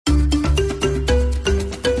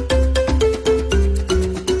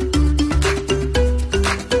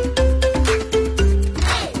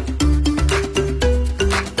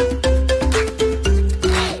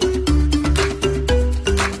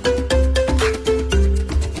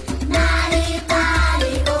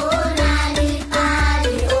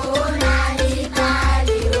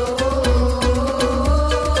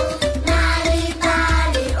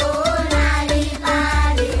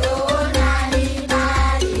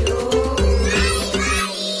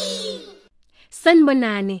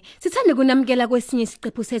Sanibonani, sithanda kunamukela kwesinye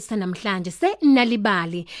isiqephu sethu namhlanje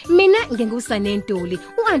senalibali. Mina ngingusane Ntuli,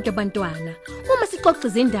 uantu abantwana. Uma sixoxa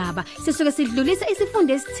izindaba, sisuke sidlulisa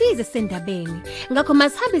isifundo esithize sendabeni. Ngakho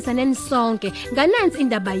masihambisane sonke nganansi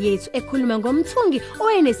indaba yethu ekhuluma ngomthungi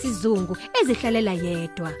oyenesizungu ezihlalela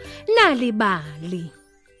yedwa. Nalibali.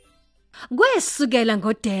 Kwesukela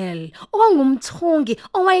ngoDell, ongumthungi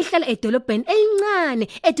owayehlala edolobhaneni elincane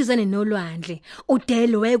eduzane nolwandle.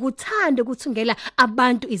 UDell wayekuthanda ukuthungela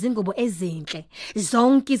abantu izingubo ezinhle.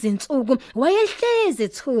 Zonke izinsuku wayehleze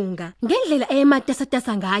ethunga. Ngendlela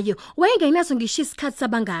eyematasatasa ngayo, wayengenaso ngisho isikhathi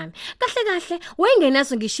sabangani. Kahle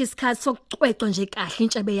wayengenaso ngisho isikhathi sokucwecwa nje kahle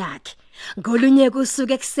intshebe yakhe. Ngolunye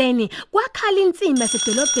kusuku ekseni, kwakhala insimbi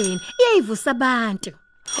yasedolobheni iyayivusa abantu.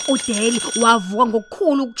 UDell wavuka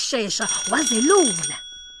ngokukhulu ukusheshsha wazelula.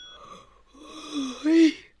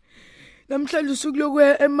 Namhlanje usuku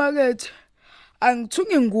lokuya emarket.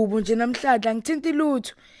 Angithungi ingubo nje namhlanje, angithinti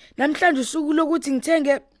lutho. Namhlanje usuku lokuthi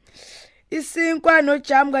ngithenge isinkwa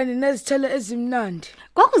nojam kanye nezithelo ezimnandi.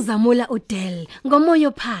 Kwakuzamula uDell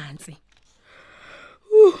ngomoya phansi.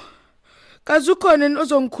 Kaze ukhona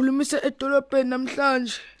ozongikhulumisa edolobheni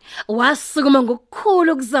namhlanje. Wasukuma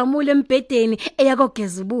ngokukhulu ukuzamula embedeni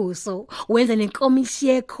eyakogeza ubuso. Wenza nenkomishi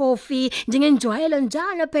yecoffee njengenjwayelo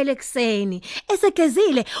njalo phela ekseni.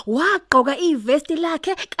 Esegezile wagqoka ivesti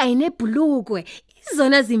lakhe kanye nebhulukwe.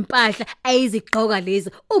 Izona zimpahla ayizigqoka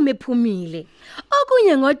lezo uma ephumile.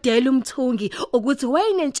 Okunye ngoDell umthungi ukuthi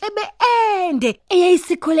wayinentshebe ende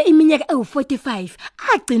eyayisikhole iminyaka ewu45.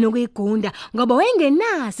 Agcina ukuyigunda ngoba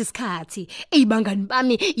wayengenasi isikhathi. Izibangani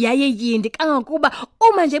bami yayeyindi kangakuba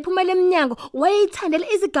uma nje ephumela eminyango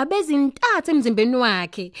wayeyithandela izigaba ezintathu emzimbeni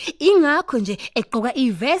wakhe. Ingakho nje egqoka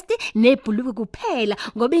ivesti nebhulukwe kuphela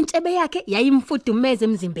ngoba intshebe yakhe yayimfudumeza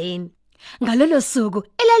emzimbeni. Ngalolo suku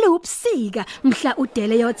elale ubusika mhla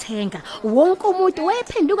uDell eyothenga, wonke umuntu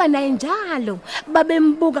wayephenduka naye njalo.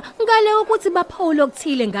 Babembuka ngale ukuthi baphawula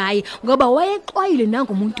okuthile ngaye ngoba wayeqwayile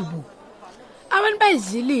nangomuntu bu. Abantu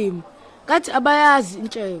bayizilimi ngathi abayazi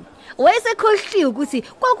intshebe. Wayesekhohliwe ukuthi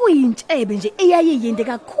kwakuyintshebe nje eyayiyinde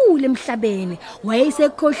kakhulu emhlabeni.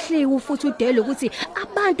 Wayesekhohliwe futhi uDell ukuthi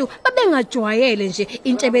abantu babengajwayele nje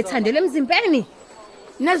intshebe ethandele emzimbeni.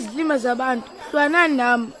 Nezilima zabantu hlwanani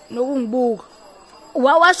nami nokungibuka.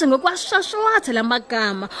 Wawasho ngokwashashwatha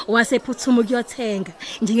lamagama wasephuthuma ukuyothenga.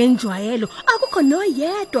 Njengenjwayelo akukho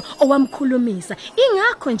noyedwa owamkhulumisa.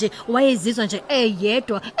 Ingakho nje wayezizwa nje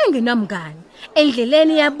eyedwa engenamngani.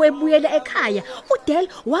 Endleleni yabebuyela ekhaya, uDell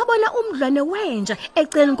wabona umdlwane wenja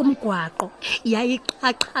eceleni komgwaqo.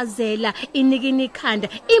 Yayiqhaqhazela inikini ikhanda,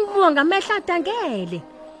 imbuka ngamehla adangele.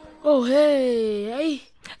 Oh hey.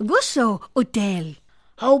 Kusho uDell.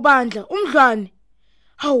 Hawu bandla, umdlwane.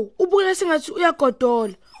 Hawu, ubukela sengathi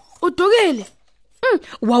uyagodola. Udukile.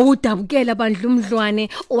 Wawudabukela bandla umdlwane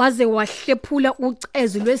waze wahlephula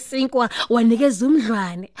ucezu lwesinkwa wanikeza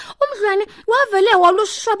umdlwane. Umdlwane wavele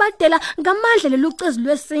walushwabadela ngamandla lelucezu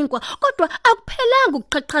lwesinkwa kodwa akuphelanga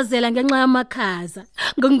ukuqhaqhazela ngenxa yamakhaza.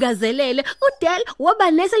 Ngokungazelele uDell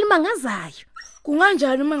waba neselimangazayo.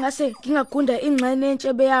 Kunganjani uma ngase ngingagunda ingxene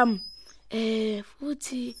entshebe yami?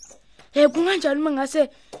 Futhi kunganjani uma ngase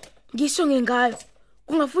ngisonge ngayo?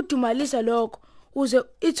 Kungafudumalisa lokho uze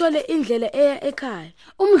ithole indlela eya ekhaya.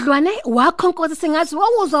 Umdlwane wakhonkoza sengathi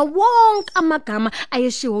wawuzwa wonke amagama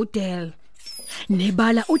ayeshiwo uDell.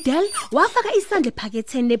 Nebala uDell wafaka isandla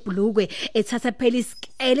ephaketheni lebhulukwe ethatha phela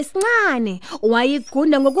isikele esincane.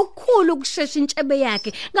 Wayigunda ngokukhulu ukusheshsha intshebe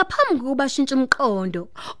yakhe ngaphambi kokuba ashintshe umqondo.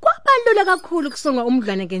 Kwabalula kakhulu ukusonga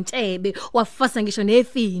umdlwane ngentshebe, wafasa ngisho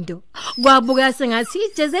nefindo. Kwabuka sengathi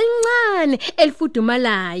ijezi elincane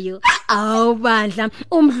elifudumalayo. Awubandla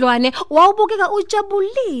umdlwane wawubukeka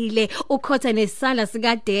ujabulile ukhotha nesandla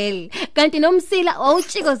sikaDell kanti nomsila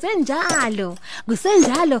wawutshikoze njalo.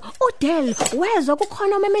 Kusenjalo uDell wezwa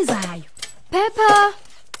kukhona omemezayo. Phepha!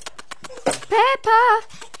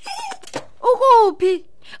 Ukuphi?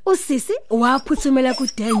 Usisi waphuthumela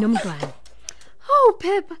kuDell nomdlwane. Hawu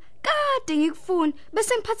Phepha, kade ngikufuna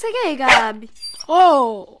bese ngiphatheke kabi.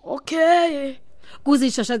 Oh, okay.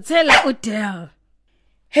 Kuzishashathela uDell.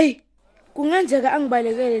 Hey, kungenzeka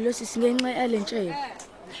angibalekele lo sisi ngenxa yalentshebe.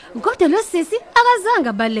 Kodwa lo sisi akazange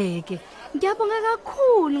abaleke. Ngiyabonga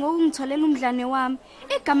kakhulu ngokungitholela umdlane wami.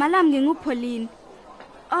 Igama lami nginguPauline.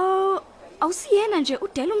 Awusiyena nje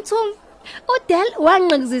uDell umthungi? uDell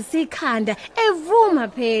wanqikizisa ikhanda evuma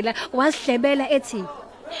phela wasihlebela ethi,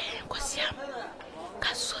 Nkosi yami,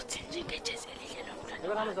 kasothi njengejezi elihle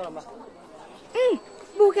nomdlane.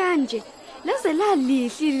 Buka nje, laze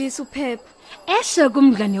lalihlilisa uPhepha. Esho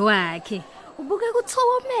kumdlane wakhe. Ubuke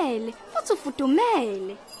kuthokomele futhi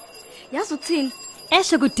ufudumele. Yazi uthini?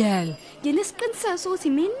 Esho kuDell. nginesiqiniseko sokuthi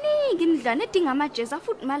miningi imidlwane edinga amajezi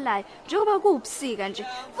afudumalayo njengoba kuwubusika nje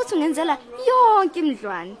futhi ungenzela yonke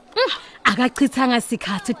imidlwane. Akachithanga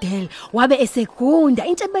sikhathi UDell wabe esegunda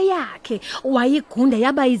intshebe yakhe wayigunda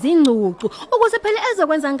yaba izingcucu ukuze phela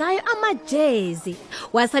ezokwenza ngayo amajezi.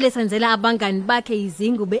 Wasale senzela abangani bakhe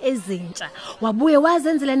izingubo ezintsha wabuye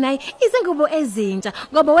wazenzela naye izingubo ezintsha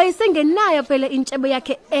ngoba wayesengenayo phela intshebe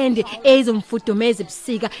yakhe ende ezomfudumeza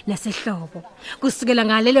ebusika nasehlobo. Kusukela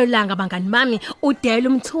ngalelo langa abangani bami UDell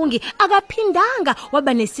Umthungi akaphindanga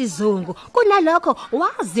waba nesizungu kunalokho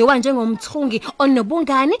waziwa njengomthungi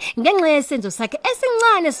onobungani ngenxa yesenzo sakhe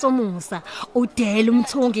esincane somusa. UDell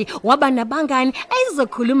Umthungi waba nabangani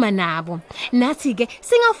ayizokhuluma nabo. Nathi ke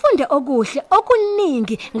singafunda okuhle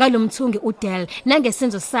okuningi ngalomthungi UDell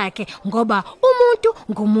nangesenzo sakhe ngoba umuntu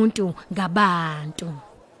ngumuntu ngabantu.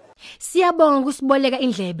 Siyabonga ukusiboleka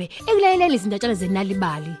indlebe ekulaleleni izindatshana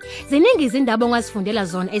zenalibali. Ziningi izindaba ongazifundela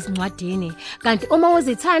zona ezincwadini. Kanti uma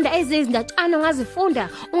uzithanda ezizindatshana ongazifunda,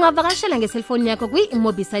 ungavakashela ngeselfoni yakho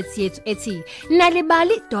kwi-mobile site yethu ethi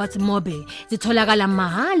nalibali.mobi. Zitholakala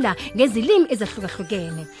mahala ngezilimi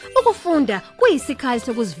ezahlukahlukene. Ukufunda kuyisikhathi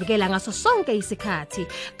sokuzivikela ngaso sonke isikhathi.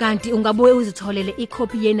 Kanti ungabuye uzitholele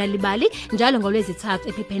ikopi yenalibali njalo ngolwezithathu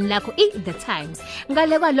ephepheni lakho i-The Times.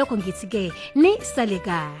 Ngale kwalokho ngithi ke ni sale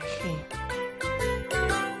kahle.